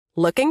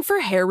Looking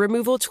for hair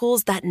removal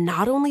tools that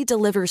not only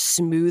deliver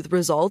smooth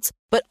results,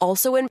 but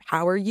also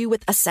empower you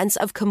with a sense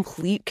of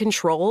complete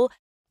control?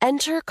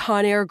 Enter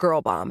Conair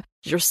Girl Bomb,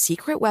 your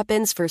secret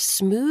weapons for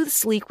smooth,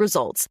 sleek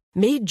results,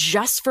 made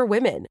just for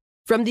women.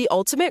 From the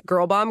ultimate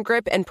Girl Bomb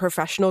grip and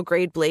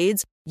professional-grade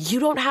blades, you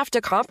don't have to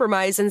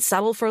compromise and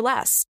settle for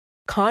less.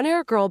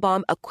 Conair Girl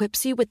Bomb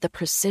equips you with the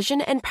precision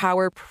and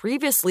power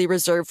previously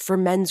reserved for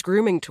men's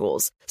grooming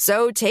tools.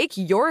 So take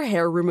your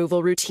hair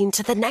removal routine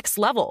to the next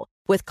level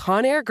with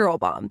Conair Girl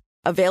Bomb.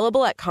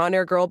 Available at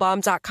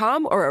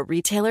ConairGirlBomb.com or a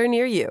retailer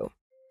near you.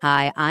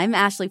 Hi, I'm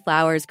Ashley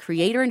Flowers,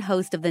 creator and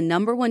host of the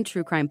 #1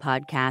 true crime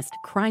podcast,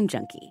 Crime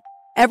Junkie.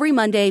 Every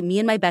Monday, me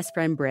and my best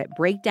friend Britt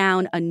break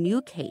down a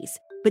new case,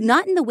 but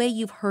not in the way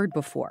you've heard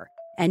before,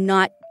 and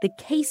not the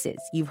cases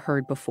you've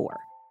heard before.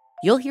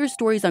 You'll hear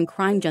stories on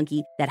Crime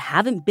Junkie that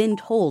haven't been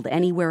told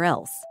anywhere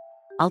else.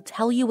 I'll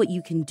tell you what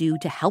you can do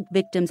to help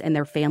victims and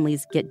their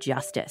families get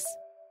justice.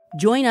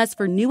 Join us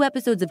for new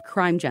episodes of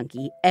Crime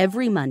Junkie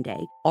every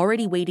Monday,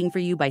 already waiting for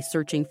you by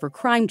searching for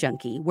Crime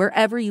Junkie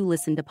wherever you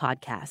listen to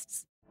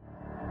podcasts.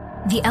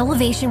 The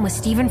Elevation with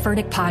Stephen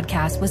Furtick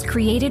podcast was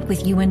created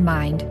with you in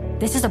mind.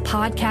 This is a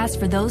podcast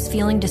for those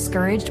feeling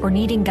discouraged or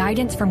needing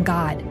guidance from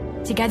God.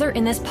 Together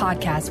in this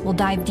podcast, we'll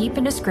dive deep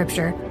into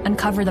Scripture,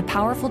 uncover the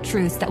powerful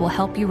truths that will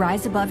help you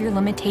rise above your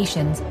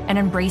limitations and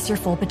embrace your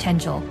full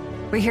potential.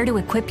 We're here to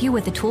equip you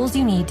with the tools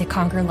you need to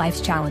conquer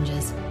life's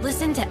challenges.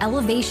 Listen to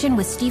Elevation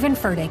with Stephen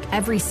Furtick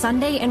every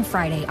Sunday and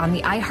Friday on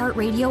the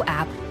iHeartRadio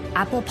app,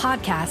 Apple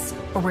Podcasts,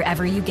 or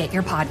wherever you get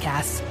your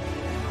podcasts.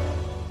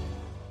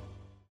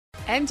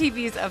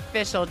 MTV's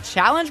official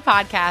Challenge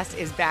podcast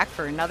is back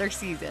for another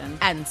season.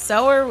 And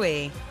so are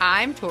we.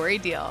 I'm Tori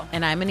Deal.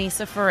 And I'm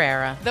Anissa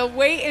Ferreira. The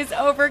wait is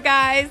over,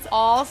 guys.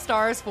 All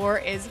Stars 4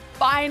 is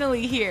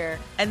finally here.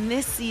 And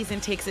this season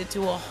takes it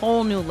to a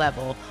whole new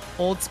level.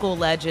 Old school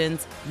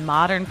legends,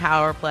 modern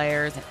power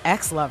players, and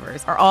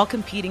ex-lovers are all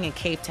competing in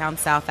Cape Town,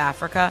 South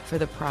Africa for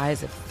the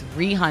prize of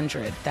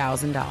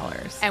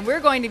 $300,000. And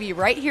we're going to be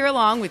right here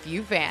along with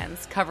you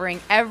fans,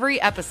 covering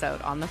every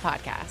episode on the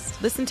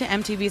podcast. Listen to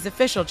MTV's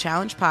official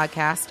Challenge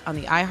podcast on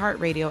the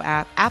iHeartRadio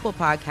app, Apple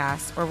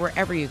Podcasts, or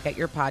wherever you get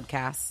your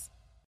podcasts.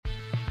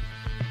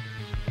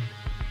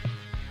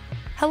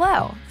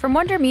 Hello. From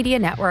Wonder Media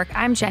Network,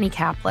 I'm Jenny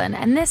Kaplan,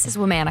 and this is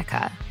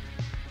Womanica.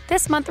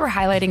 This month, we're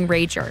highlighting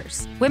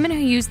ragers, women who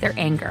use their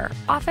anger,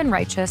 often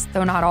righteous,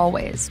 though not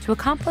always, to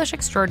accomplish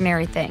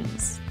extraordinary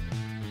things.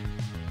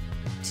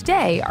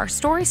 Today, our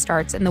story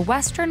starts in the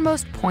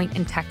westernmost point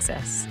in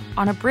Texas,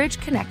 on a bridge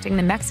connecting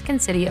the Mexican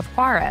city of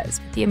Juarez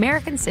with the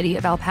American city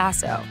of El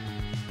Paso.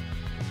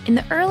 In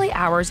the early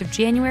hours of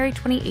January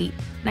 28,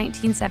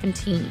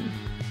 1917,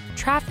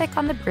 traffic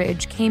on the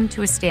bridge came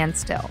to a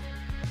standstill.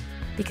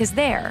 Because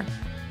there,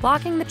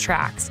 blocking the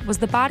tracks, was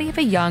the body of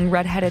a young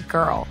red-headed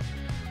girl,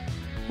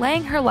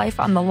 laying her life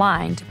on the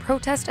line to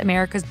protest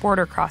America's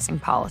border crossing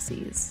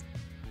policies.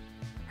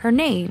 Her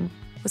name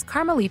was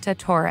Carmelita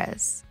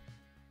Torres.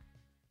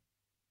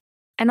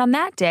 And on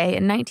that day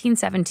in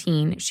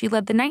 1917, she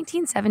led the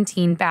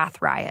 1917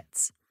 Bath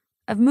Riots,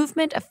 a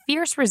movement of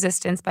fierce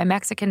resistance by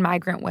Mexican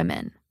migrant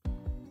women.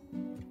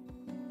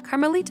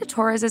 Carmelita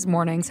Torres'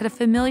 mornings had a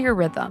familiar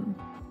rhythm.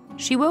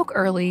 She woke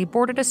early,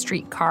 boarded a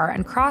streetcar,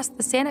 and crossed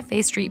the Santa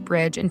Fe Street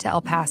Bridge into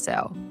El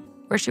Paso,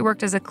 where she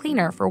worked as a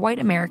cleaner for white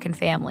American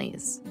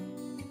families.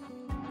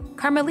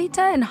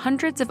 Carmelita and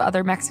hundreds of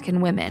other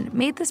Mexican women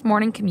made this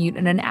morning commute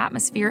in an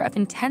atmosphere of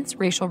intense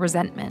racial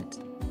resentment.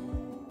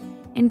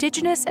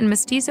 Indigenous and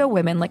mestizo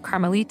women like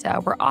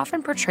Carmelita were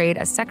often portrayed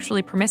as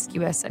sexually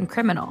promiscuous and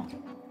criminal.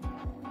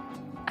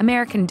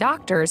 American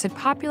doctors had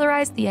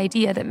popularized the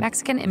idea that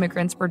Mexican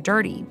immigrants were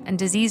dirty and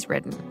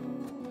disease-ridden.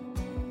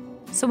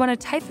 So when a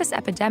typhus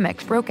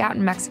epidemic broke out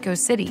in Mexico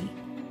City,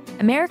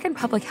 American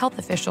public health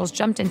officials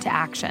jumped into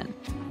action.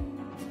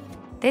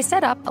 They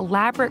set up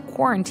elaborate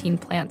quarantine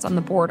plants on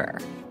the border,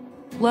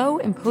 low,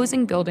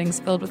 imposing buildings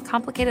filled with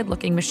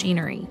complicated-looking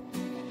machinery.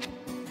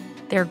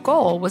 Their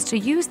goal was to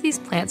use these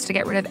plants to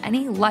get rid of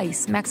any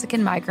lice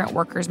Mexican migrant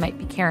workers might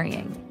be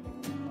carrying.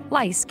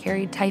 Lice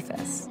carried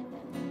typhus.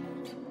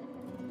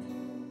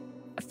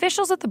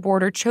 Officials at the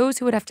border chose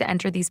who would have to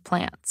enter these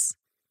plants.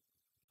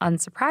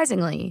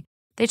 Unsurprisingly,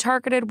 they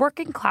targeted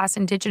working-class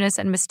indigenous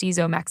and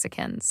mestizo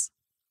Mexicans.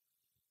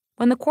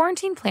 When the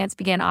quarantine plants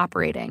began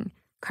operating,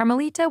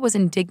 Carmelita was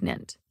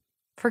indignant.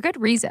 For good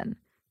reason.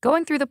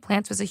 Going through the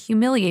plants was a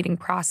humiliating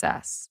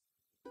process.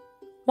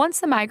 Once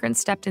the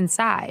migrants stepped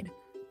inside,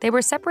 they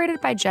were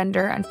separated by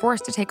gender and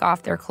forced to take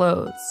off their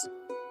clothes.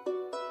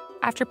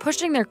 After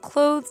pushing their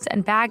clothes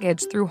and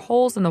baggage through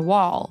holes in the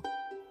wall,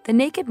 the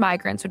naked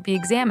migrants would be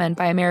examined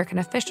by American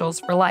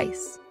officials for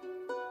lice.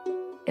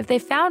 If they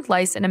found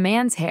lice in a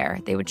man's hair,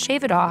 they would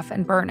shave it off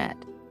and burn it.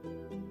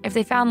 If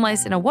they found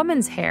lice in a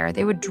woman's hair,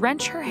 they would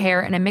drench her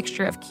hair in a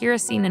mixture of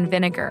kerosene and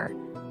vinegar,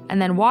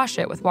 and then wash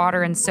it with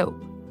water and soap.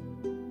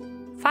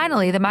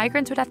 Finally, the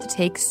migrants would have to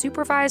take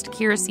supervised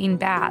kerosene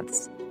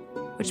baths,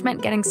 which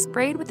meant getting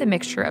sprayed with a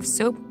mixture of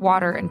soap,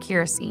 water, and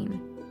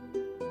kerosene.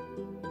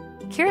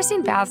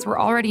 Kerosene baths were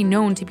already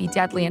known to be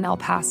deadly in El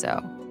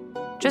Paso,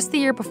 Just the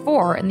year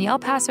before, in the El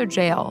Paso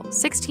jail,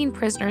 16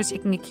 prisoners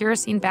taking a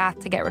kerosene bath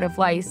to get rid of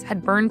lice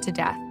had burned to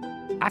death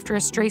after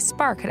a stray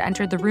spark had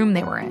entered the room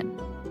they were in.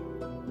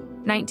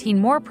 19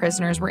 more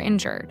prisoners were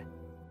injured.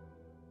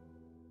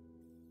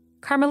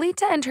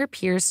 Carmelita and her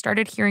peers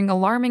started hearing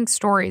alarming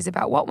stories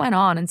about what went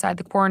on inside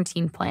the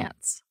quarantine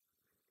plants.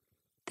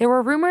 There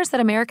were rumors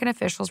that American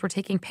officials were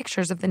taking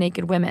pictures of the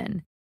naked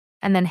women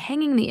and then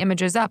hanging the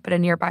images up at a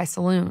nearby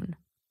saloon.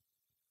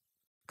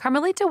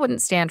 Carmelita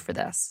wouldn't stand for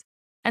this,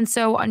 and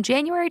so on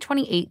January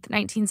 28,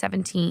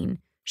 1917,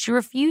 she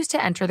refused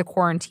to enter the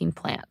quarantine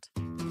plant.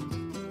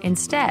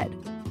 Instead,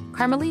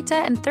 Carmelita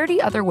and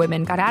 30 other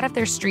women got out of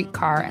their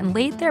streetcar and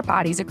laid their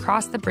bodies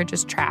across the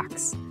bridge's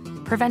tracks,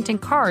 preventing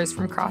cars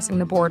from crossing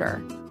the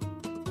border.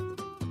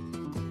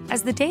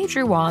 As the day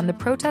drew on, the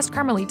protest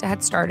Carmelita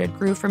had started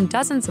grew from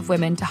dozens of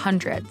women to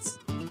hundreds.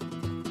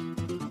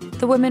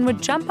 The women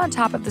would jump on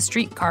top of the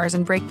streetcars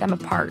and break them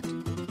apart.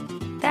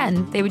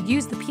 Then they would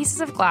use the pieces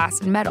of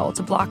glass and metal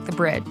to block the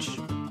bridge.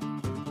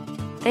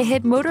 They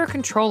hid motor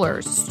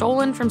controllers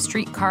stolen from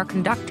streetcar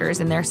conductors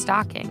in their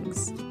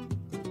stockings.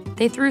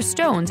 They threw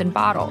stones and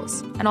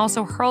bottles and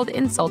also hurled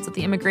insults at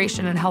the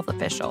immigration and health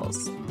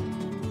officials.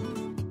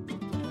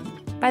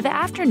 By the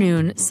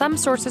afternoon, some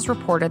sources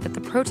reported that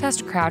the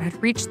protest crowd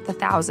had reached the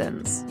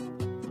thousands,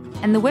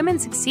 and the women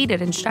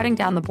succeeded in shutting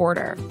down the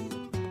border.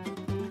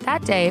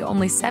 That day,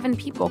 only 7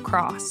 people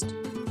crossed.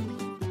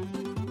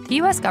 The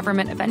U.S.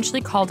 government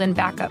eventually called in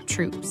backup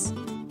troops.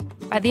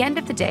 By the end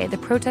of the day, the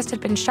protest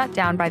had been shut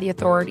down by the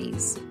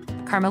authorities.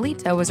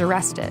 Carmelita was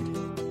arrested.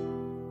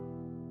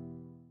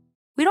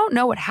 We don't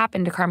know what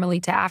happened to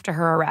Carmelita after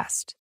her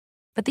arrest,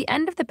 but the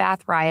end of the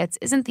bath riots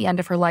isn't the end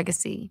of her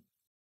legacy.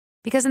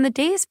 Because in the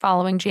days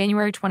following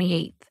January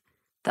 28th,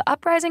 the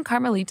uprising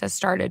Carmelita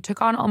started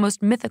took on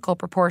almost mythical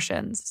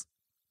proportions.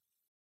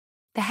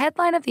 The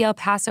headline of the El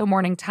Paso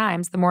Morning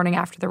Times the morning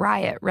after the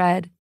riot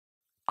read,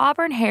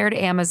 "Auburn-haired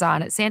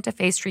Amazon at Santa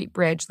Fe Street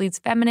Bridge leads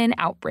feminine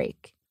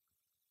outbreak."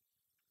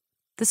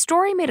 The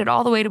story made it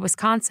all the way to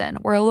Wisconsin,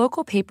 where a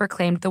local paper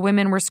claimed the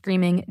women were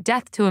screaming,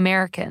 "Death to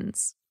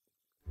Americans."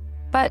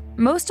 But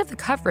most of the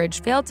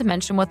coverage failed to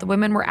mention what the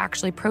women were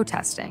actually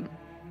protesting: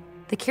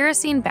 the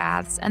kerosene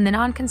baths and the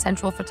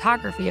non-consensual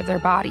photography of their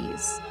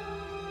bodies.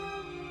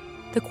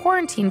 The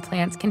quarantine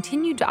plants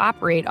continued to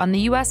operate on the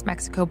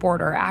U.S.-Mexico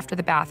border after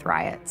the bath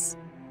riots,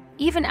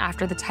 even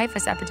after the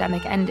typhus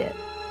epidemic ended.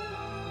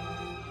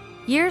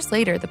 Years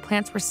later, the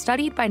plants were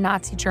studied by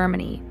Nazi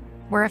Germany,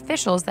 where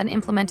officials then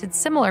implemented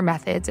similar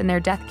methods in their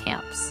death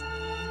camps.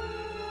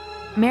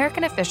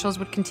 American officials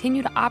would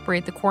continue to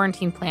operate the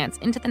quarantine plants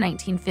into the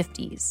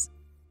 1950s.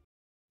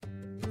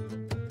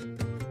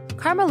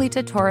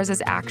 Carmelita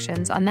Torres'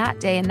 actions on that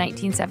day in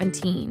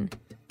 1917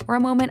 were a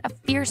moment of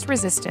fierce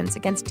resistance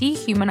against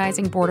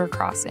dehumanizing border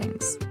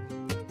crossings.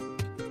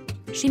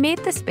 She made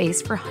the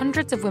space for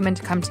hundreds of women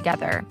to come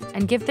together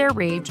and give their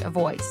rage a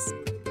voice.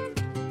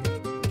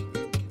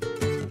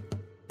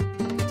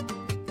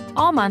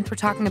 All month, we're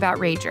talking about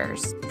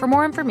Ragers. For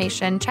more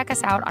information, check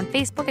us out on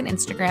Facebook and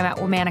Instagram at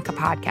Womanica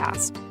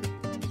Podcast.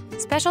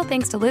 Special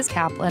thanks to Liz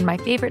Kaplan, my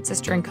favorite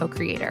sister and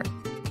co-creator.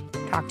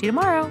 Talk to you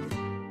tomorrow.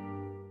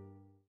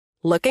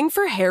 Looking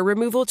for hair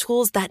removal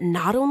tools that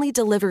not only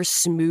deliver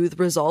smooth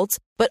results,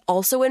 but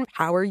also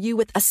empower you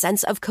with a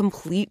sense of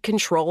complete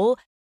control?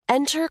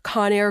 Enter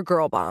Conair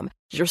Girl Bomb,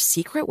 your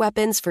secret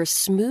weapons for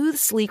smooth,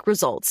 sleek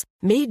results,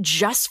 made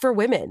just for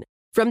women.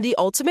 From the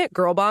ultimate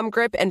Girl Bomb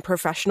grip and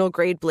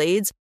professional-grade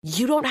blades,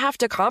 you don't have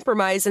to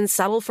compromise and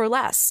settle for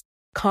less.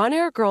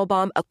 Conair Girl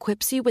Bomb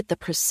equips you with the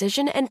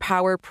precision and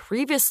power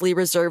previously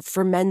reserved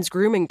for men's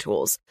grooming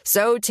tools.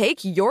 So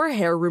take your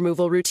hair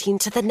removal routine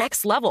to the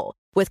next level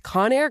with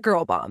Conair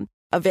Girl Bomb.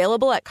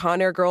 Available at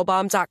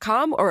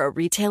ConairGirlBomb.com or a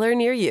retailer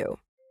near you.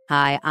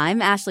 Hi,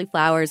 I'm Ashley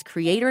Flowers,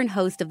 creator and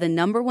host of the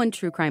 #1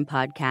 true crime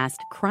podcast,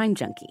 Crime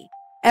Junkie.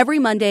 Every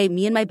Monday,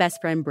 me and my best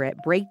friend Britt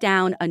break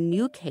down a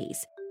new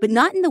case, but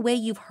not in the way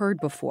you've heard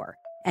before,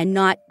 and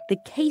not the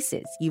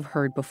cases you've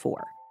heard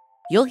before.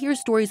 You'll hear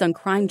stories on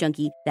Crime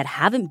Junkie that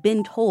haven't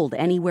been told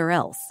anywhere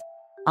else.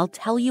 I'll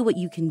tell you what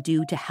you can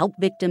do to help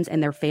victims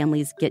and their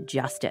families get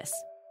justice.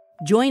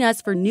 Join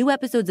us for new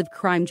episodes of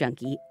Crime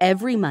Junkie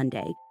every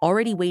Monday,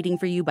 already waiting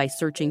for you by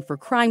searching for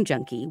Crime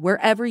Junkie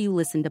wherever you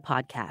listen to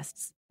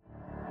podcasts.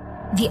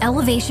 The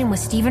Elevation with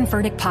Stephen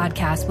Furtick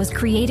podcast was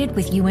created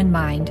with you in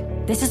mind.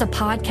 This is a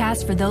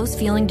podcast for those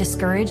feeling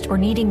discouraged or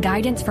needing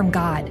guidance from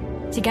God.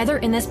 Together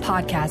in this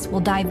podcast,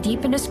 we'll dive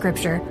deep into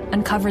Scripture,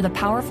 uncover the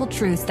powerful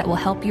truths that will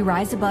help you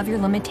rise above your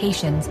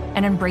limitations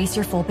and embrace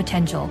your full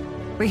potential.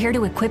 We're here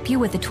to equip you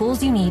with the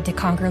tools you need to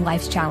conquer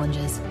life's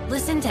challenges.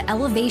 Listen to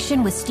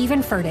Elevation with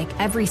Stephen Furtick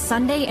every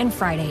Sunday and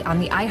Friday on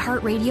the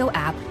iHeartRadio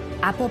app,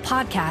 Apple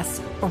Podcasts,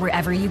 or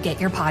wherever you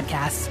get your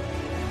podcasts.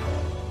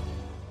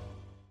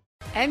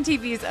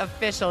 MTV's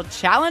official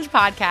Challenge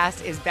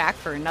podcast is back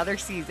for another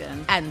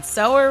season. And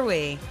so are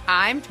we.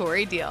 I'm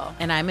Tori Deal.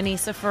 And I'm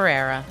Anissa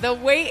Ferreira. The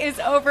wait is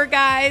over,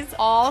 guys.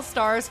 All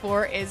Stars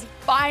 4 is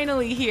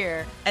finally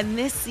here. And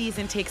this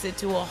season takes it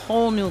to a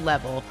whole new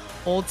level.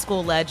 Old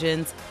school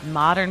legends,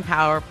 modern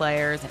power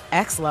players, and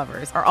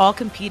ex-lovers are all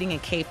competing in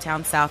Cape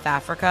Town, South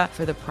Africa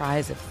for the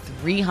prize of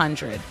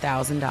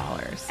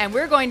 $300,000. And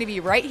we're going to be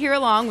right here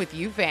along with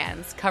you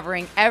fans,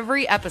 covering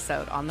every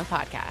episode on the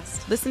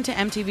podcast. Listen to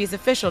MTV's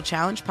official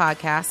Challenge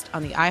podcast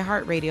on the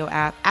iHeartRadio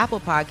app, Apple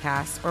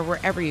Podcasts, or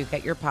wherever you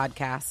get your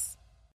podcasts.